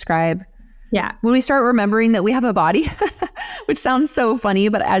kind of describe when we start remembering that we have a body, which sounds so funny,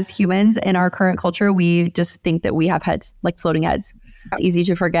 but as humans in our current culture, we just think that we have heads, like floating heads. It's easy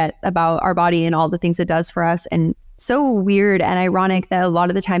to forget about our body and all the things it does for us. And so weird and ironic that a lot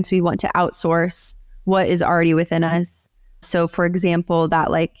of the times we want to outsource what is already within us. So for example,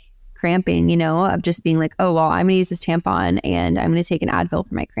 that like cramping, of just being like, oh, well, I'm going to use this tampon and I'm going to take an Advil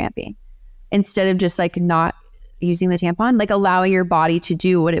for my cramping. Instead of just like not using the tampon, like allowing your body to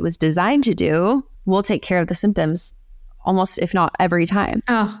do what it was designed to do, will take care of the symptoms almost, if not every time.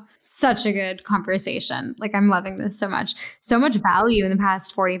 Oh, such a good conversation. Like I'm loving this so much. So much value in the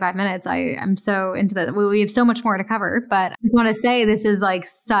past 45 minutes. I'm so into that. We have so much more to cover, but I just want to say this is like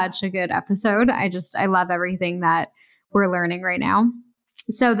such a good episode. I love everything that we're learning right now.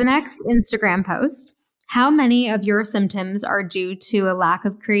 So the next Instagram post, how many of your symptoms are due to a lack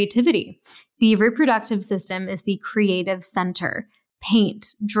of creativity? The reproductive system is the creative center.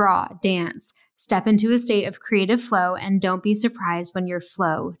 Paint, draw, dance. Step into a state of creative flow and don't be surprised when your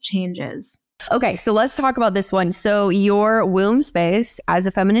flow changes. Okay, so let's talk about this one. So your womb space as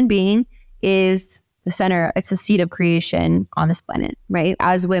a feminine being is the center. It's the seat of creation on this planet, right?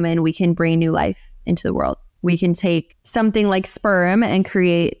 As women, we can bring new life into the world. We can take something like sperm and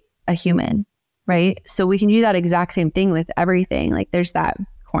create a human. right? So we can do that exact same thing with everything. Like there's that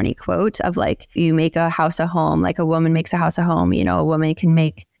corny quote of like, you make a house a home, like a woman makes a house a home. You know, a woman can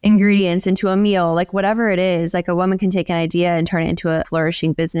make ingredients into a meal, like whatever it is. Like a woman can take an idea and turn it into a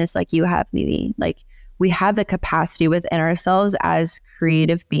flourishing business like you have, Mimi. Like we have the capacity within ourselves as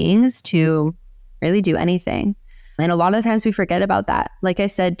creative beings to really do anything. And a lot of times we forget about that. Like I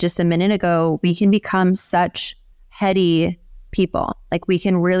said just a minute ago, we can become such heady people. Like we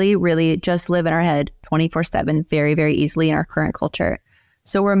can really, really just live in our head 24/7 very, very easily in our current culture.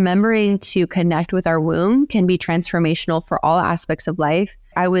 So remembering to connect with our womb can be transformational for all aspects of life.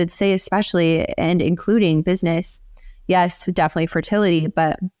 I would say especially and including business. Yes, definitely fertility.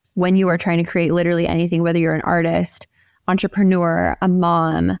 But when you are trying to create literally anything, whether you're an artist, entrepreneur, a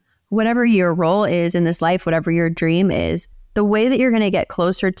mom, whatever your role is in this life, whatever your dream is, the way that you're going to get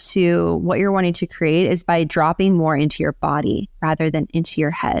closer to what you're wanting to create is by dropping more into your body rather than into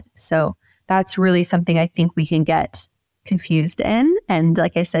your head. So that's really something I think we can get confused in. And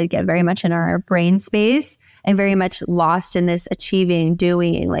like I said, get very much in our brain space and very much lost in this achieving,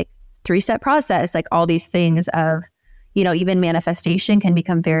 doing, like 3-step process, like all these things of, you know, even manifestation can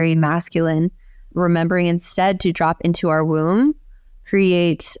become very masculine. Remembering instead to drop into our womb,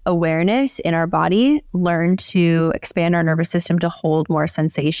 create awareness in our body, learn to expand our nervous system to hold more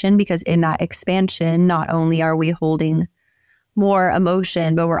sensation, because in that expansion, not only are we holding more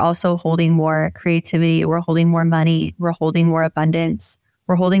emotion, but we're also holding more creativity, we're holding more money, we're holding more abundance,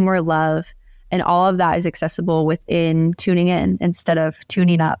 we're holding more love. And all of that is accessible within tuning in instead of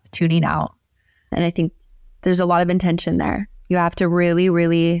tuning up, tuning out. And I think there's a lot of intention there. You have to really,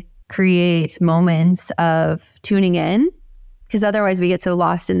 really create moments of tuning in, because otherwise we get so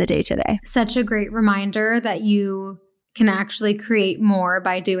lost in the day-to-day. Such a great reminder that you can actually create more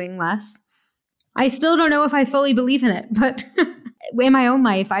by doing less. I still don't know if I fully believe in it, but in my own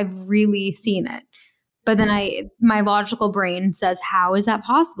life, I've really seen it. But then my logical brain says, how is that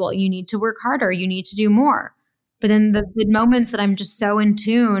possible? You need to work harder. You need to do more. But then the moments that I'm just so in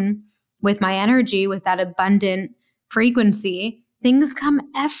tune with my energy, with that abundant frequency, things come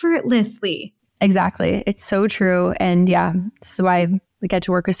effortlessly. Exactly. It's so true. And yeah, this is why we get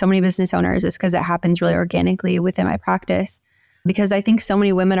to work with so many business owners, is because it happens really organically within my practice. Because I think so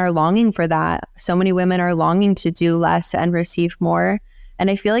many women are longing for that. So many women are longing to do less and receive more.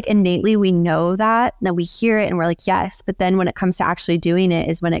 And I feel like innately we know that we hear it and we're like, yes. But then when it comes to actually doing it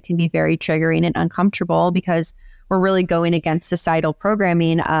is when it can be very triggering and uncomfortable, because we're really going against societal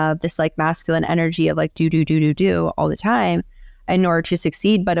programming of this like masculine energy of like do all the time in order to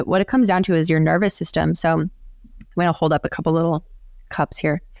succeed. But what it comes down to is your nervous system. So I'm going to hold up a couple little cups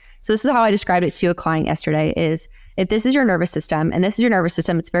here. So this is how I described it to a client yesterday is, if this is your nervous system and this is your nervous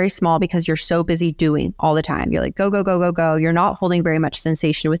system, it's very small because you're so busy doing all the time. You're like, go, go, go, go, go. You're not holding very much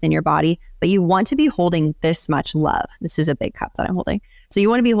sensation within your body, but you want to be holding this much love. This is a big cup that I'm holding. So you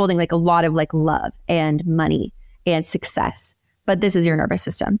want to be holding like a lot of like love and money and success, but this is your nervous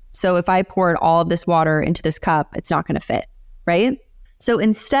system. So if I poured all of this water into this cup, it's not going to fit, right? So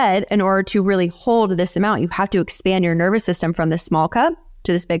instead, in order to really hold this amount, you have to expand your nervous system from this small cup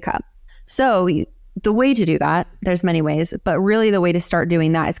to this big cup. So the way to do that, there's many ways, but really the way to start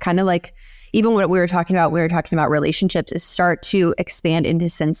doing that is kind of like, even what we were talking about relationships, is start to expand into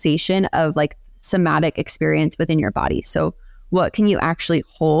sensation of like somatic experience within your body. So what can you actually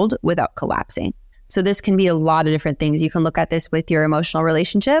hold without collapsing? So this can be a lot of different things. You can look at this with your emotional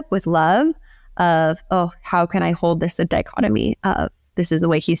relationship, with love, of, oh, how can I hold this, a dichotomy of this is the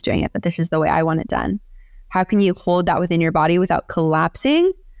way he's doing it, but this is the way I want it done. How can you hold that within your body without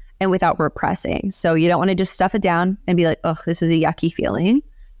collapsing and without repressing? So you don't want to just stuff it down and be like, oh, this is a yucky feeling.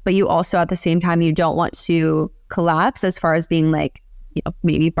 But you also, at the same time, you don't want to collapse as far as being like, you know,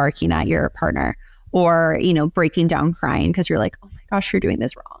 maybe barking at your partner or, you know, breaking down crying because you're like, oh my gosh, you're doing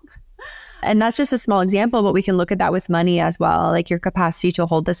this wrong. And that's just a small example, but we can look at that with money as well, like your capacity to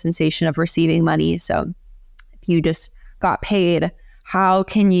hold the sensation of receiving money. So if you just got paid, how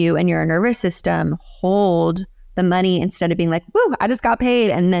can you and your nervous system hold the money instead of being like, woo, I just got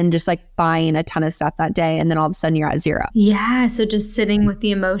paid, and then just like buying a ton of stuff that day, and then all of a sudden you're at zero. Yeah. So just sitting with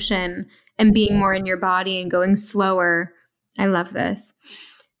the emotion and being more in your body and going slower. I love this.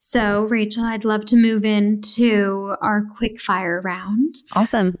 So Rachel, I'd love to move into our quick fire round.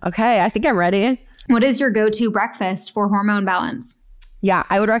 Awesome. Okay. I think I'm ready. What is your go-to breakfast for hormone balance? Yeah,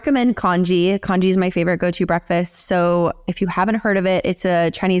 I would recommend congee. Congee is my favorite go-to breakfast. So if you haven't heard of it, it's a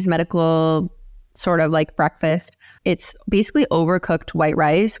Chinese medical sort of like breakfast. It's basically overcooked white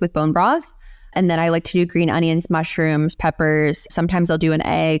rice with bone broth. And then I like to do green onions, mushrooms, peppers. Sometimes I'll do an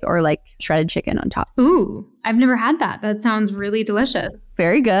egg or like shredded chicken on top. Ooh, I've never had that. That sounds really delicious.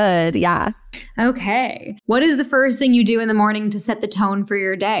 Very good. Yeah. Okay. What is the first thing you do in the morning to set the tone for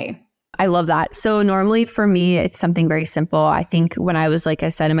your day? I love that. So normally for me, it's something very simple. I think when I was, like I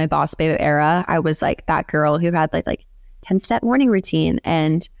said, in my Boss Babe era, I was like that girl who had like 10-step morning routine.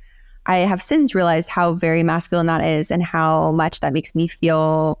 And I have since realized how very masculine that is and how much that makes me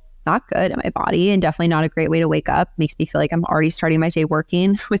feel not good in my body and definitely not a great way to wake up. Makes me feel like I'm already starting my day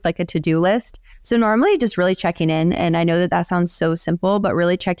working with like a to-do list. So normally just really checking in. And I know that that sounds so simple, but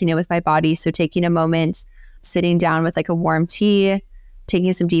really checking in with my body. So taking a moment, sitting down with like a warm tea,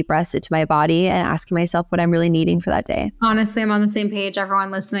 taking some deep breaths into my body and asking myself what I'm really needing for that day. Honestly, I'm on the same page.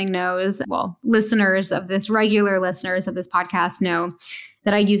 Everyone listening knows, well, regular listeners of this podcast know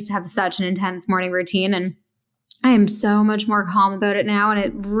that I used to have such an intense morning routine, and I am so much more calm about it now. And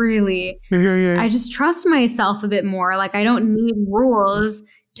it really, I just trust myself a bit more. Like I don't need rules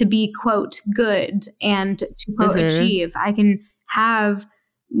to be, quote, good and to, quote, achieve. I can have,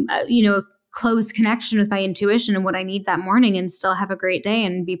 a close connection with my intuition and what I need that morning and still have a great day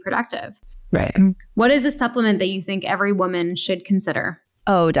and be productive. Right. What is a supplement that you think every woman should consider?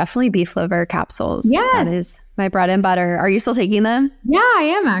 Oh, definitely beef liver capsules. Yes. That is my bread and butter. Are you still taking them? Yeah, I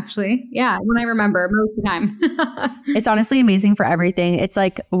am actually. Yeah, when I remember most of the time. It's honestly amazing for everything. It's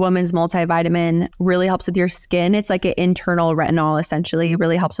like a woman's multivitamin, really helps with your skin. It's like an internal retinol, essentially. It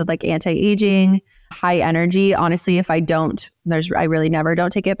really helps with like anti-aging, high energy. Honestly, if I really never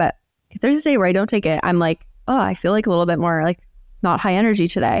don't take it. But if there's a day where I don't take it, I'm like, oh, I feel like a little bit more like not high energy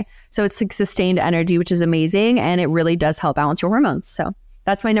today. So it's like sustained energy, which is amazing. And it really does help balance your hormones. So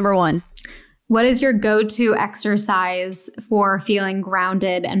that's my number one. What is your go-to exercise for feeling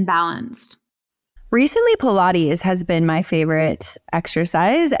grounded and balanced? Recently, Pilates has been my favorite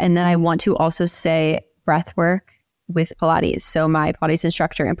exercise. And then I want to also say breath work with Pilates. So my Pilates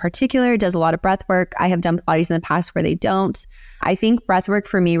instructor in particular does a lot of breath work. I have done Pilates in the past where they don't. I think breath work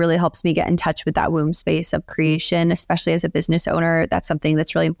for me really helps me get in touch with that womb space of creation, especially as a business owner. That's something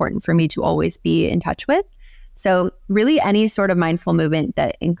that's really important for me to always be in touch with. So really any sort of mindful movement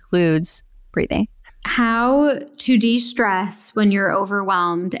that includes breathing. How to de-stress when you're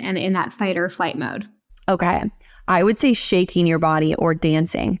overwhelmed and in that fight or flight mode? Okay. I would say shaking your body or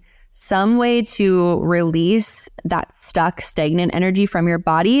dancing. Some way to release that stuck, stagnant energy from your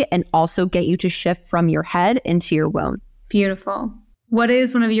body and also get you to shift from your head into your womb. Beautiful. What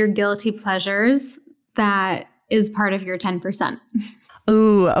is one of your guilty pleasures that is part of your 10%?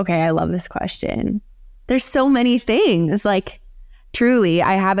 Ooh, okay. I love this question. There's so many things. Like, truly,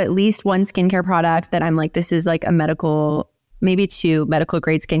 I have at least one skincare product that I'm like, this is like a maybe two medical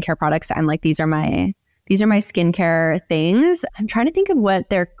grade skincare products. I'm like, these are my skincare things. I'm trying to think of what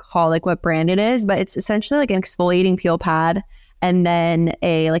they're called, like what brand it is, but it's essentially like an exfoliating peel pad and then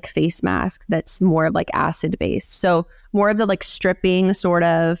a like face mask that's more of like acid based. So more of the like stripping sort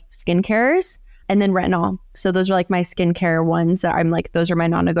of skincares, and then retinol. So those are like my skincare ones that I'm like, those are my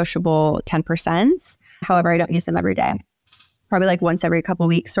non-negotiable 10%. However, I don't use them every day. It's probably like once every couple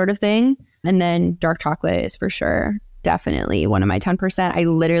weeks sort of thing. And then dark chocolate is for sure definitely one of my 10%. I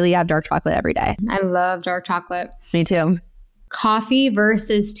literally have dark chocolate every day. I love dark chocolate. Me too. Coffee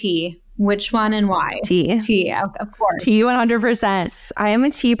versus tea. Which one and why? Tea. Tea, of course. Tea 100%. I am a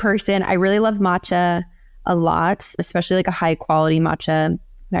tea person. I really love matcha a lot, especially like a high quality matcha.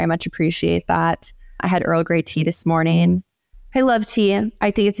 Very much appreciate that. I had Earl Grey tea this morning. I love tea.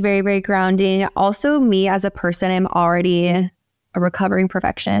 I think it's very, very grounding. Also, me as a person, I'm already a recovering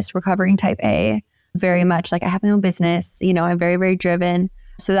perfectionist, recovering type A. Very much like I have my own business. I'm very, very driven.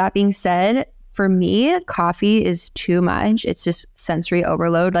 So that being said, for me, coffee is too much. It's just sensory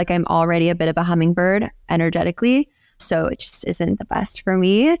overload. Like I'm already a bit of a hummingbird energetically. So it just isn't the best for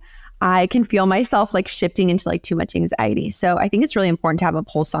me. I can feel myself like shifting into like too much anxiety. So I think it's really important to have a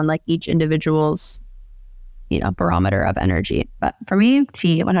pulse on like each individual's, barometer of energy. But for me,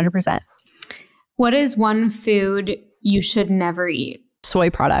 tea, 100%. What is one food you should never eat?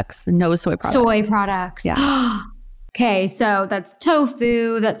 Soy products. No soy products. Soy products. Yeah. Okay, so that's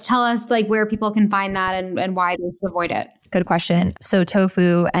tofu. Tell us like where people can find that and why they should avoid it. Good question. So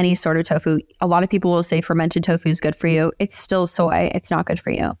tofu, any sort of tofu, a lot of people will say fermented tofu is good for you. It's still soy. It's not good for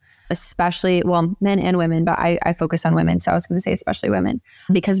you. Especially, men and women, but I focus on women. So I was going to say especially women,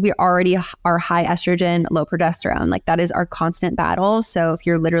 because we already are high estrogen, low progesterone. Like that is our constant battle. So if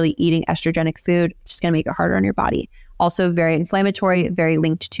you're literally eating estrogenic food, it's just going to make it harder on your body. Also very inflammatory, very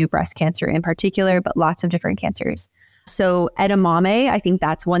linked to breast cancer in particular, but lots of different cancers. So edamame, I think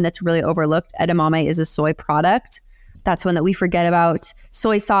that's one that's really overlooked. Edamame is a soy product. That's one that we forget about.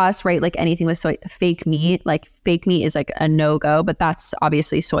 Soy sauce, right? Like anything with fake meat is like a no-go, but that's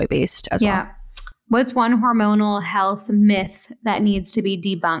obviously soy-based as well. What's one hormonal health myth that needs to be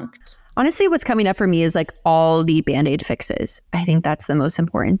debunked? Honestly, what's coming up for me is like all the Band-Aid fixes. I think that's the most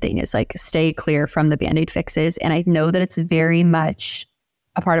important thing, is like stay clear from the Band-Aid fixes. And I know that it's very much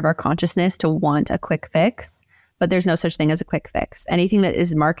a part of our consciousness to want a quick fix, but there's no such thing as a quick fix. Anything that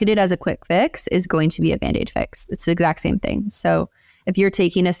is marketed as a quick fix is going to be a Band-Aid fix. It's the exact same thing. So if you're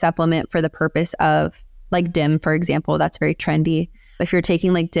taking a supplement for the purpose of like DIM, for example, that's very trendy. If you're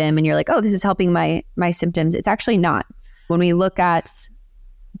taking like DIM and you're like, oh, this is helping my symptoms, it's actually not. When we look at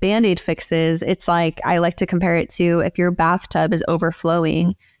Band-Aid fixes, it's like, I like to compare it to if your bathtub is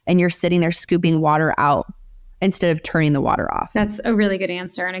overflowing and you're sitting there scooping water out instead of turning the water off. That's a really good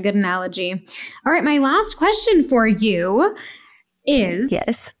answer and a good analogy. All right, my last question for you is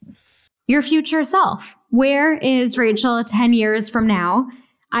your future self. Where is Rachel 10 years from now?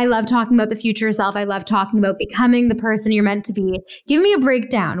 I love talking about the future self. I love talking about becoming the person you're meant to be. Give me a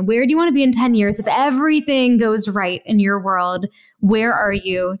breakdown. Where do you want to be in 10 years? If everything goes right in your world, where are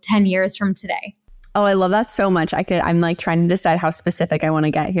you 10 years from today? Oh, I love that so much. I'm like trying to decide how specific I want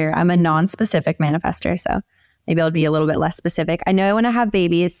to get here. I'm a non-specific manifester, so maybe I'll be a little bit less specific. I know I want to have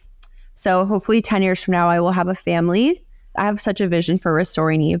babies. So hopefully 10 years from now, I will have a family. I have such a vision for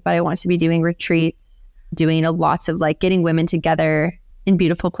Restoring Eve, but I want to be doing retreats, doing lots of like getting women together in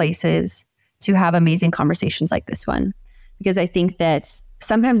beautiful places to have amazing conversations like this one. Because I think that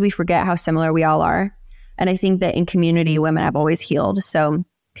sometimes we forget how similar we all are. And I think that in community, women have always healed. So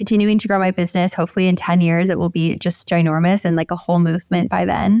continuing to grow my business, hopefully in 10 years, it will be just ginormous and like a whole movement by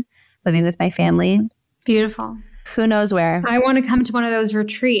then, living with my family. Beautiful. Who knows where? I want to come to one of those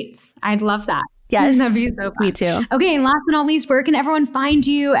retreats. I'd love that. Yes. That'd be so fun. Me too. Okay. And last but not least, where can everyone find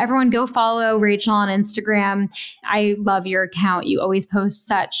you? Everyone go follow Rachel on Instagram. I love your account. You always post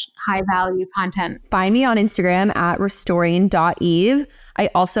such high value content. Find me on Instagram at restoring.eve. I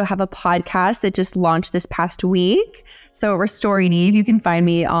also have a podcast that just launched this past week. So Restoring Eve, you can find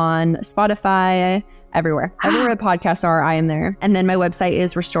me on Spotify, everywhere. Everywhere the podcasts are, I am there. And then my website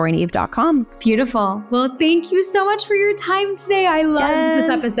is restoringeve.com. Beautiful. Well, thank you so much for your time today. I love this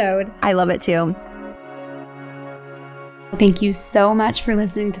episode. I love it too. Thank you so much for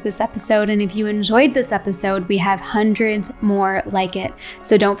listening to this episode. And if you enjoyed this episode, we have hundreds more like it.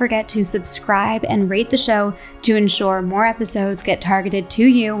 So don't forget to subscribe and rate the show to ensure more episodes get targeted to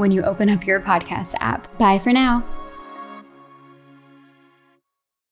you when you open up your podcast app. Bye for now.